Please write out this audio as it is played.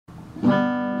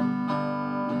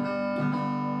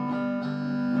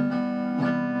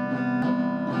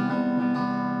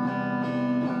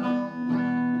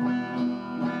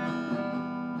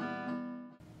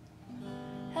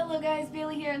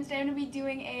here, and today I'm going to be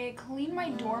doing a clean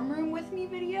my dorm room with me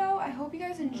video. I hope you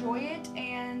guys enjoy it,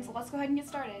 and let's go ahead and get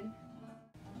started.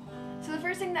 So the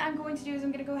first thing that I'm going to do is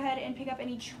I'm going to go ahead and pick up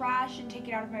any trash and take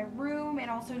it out of my room,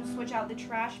 and also switch out the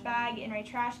trash bag in my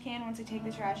trash can once I take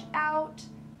the trash out.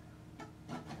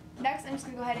 Next, I'm just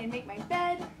going to go ahead and make my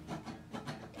bed.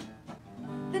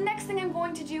 The next thing I'm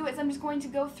going to do is I'm just going to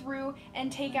go through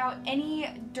and take out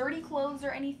any dirty clothes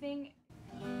or anything.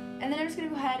 And then I'm just going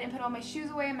to go ahead and put all my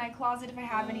shoes away in my closet if I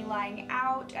have any lying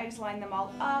out. I just line them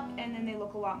all up and then they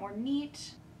look a lot more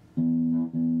neat.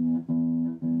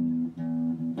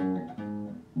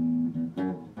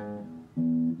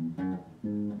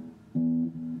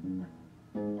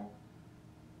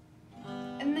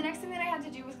 And the next thing that I had to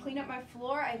do was clean up my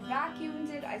floor. I vacuumed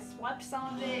it, I swept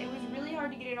some of it. It was really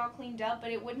hard to get it all cleaned up,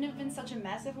 but it wouldn't have been such a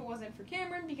mess if it wasn't for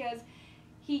Cameron, because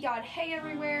he got hay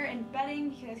everywhere and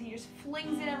bedding because he just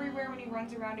flings it everywhere when he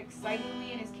runs around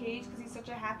excitedly in his cage because he's such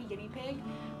a happy guinea pig.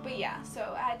 But yeah,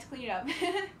 so I had to clean it up.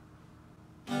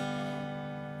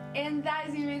 And that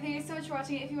is the video. Thank you so much for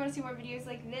watching it. If you want to see more videos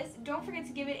like this, don't forget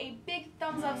to give it a big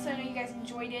thumbs up so I know you guys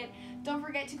enjoyed it. Don't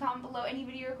forget to comment below any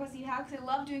video requests you have, because I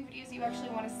love doing videos that you actually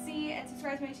want to see, and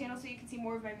subscribe to my channel so you can see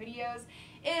more of my videos,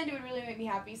 and it would really make me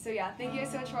happy. So yeah, thank you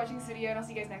guys so much for watching this video, and I'll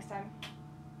see you guys next time.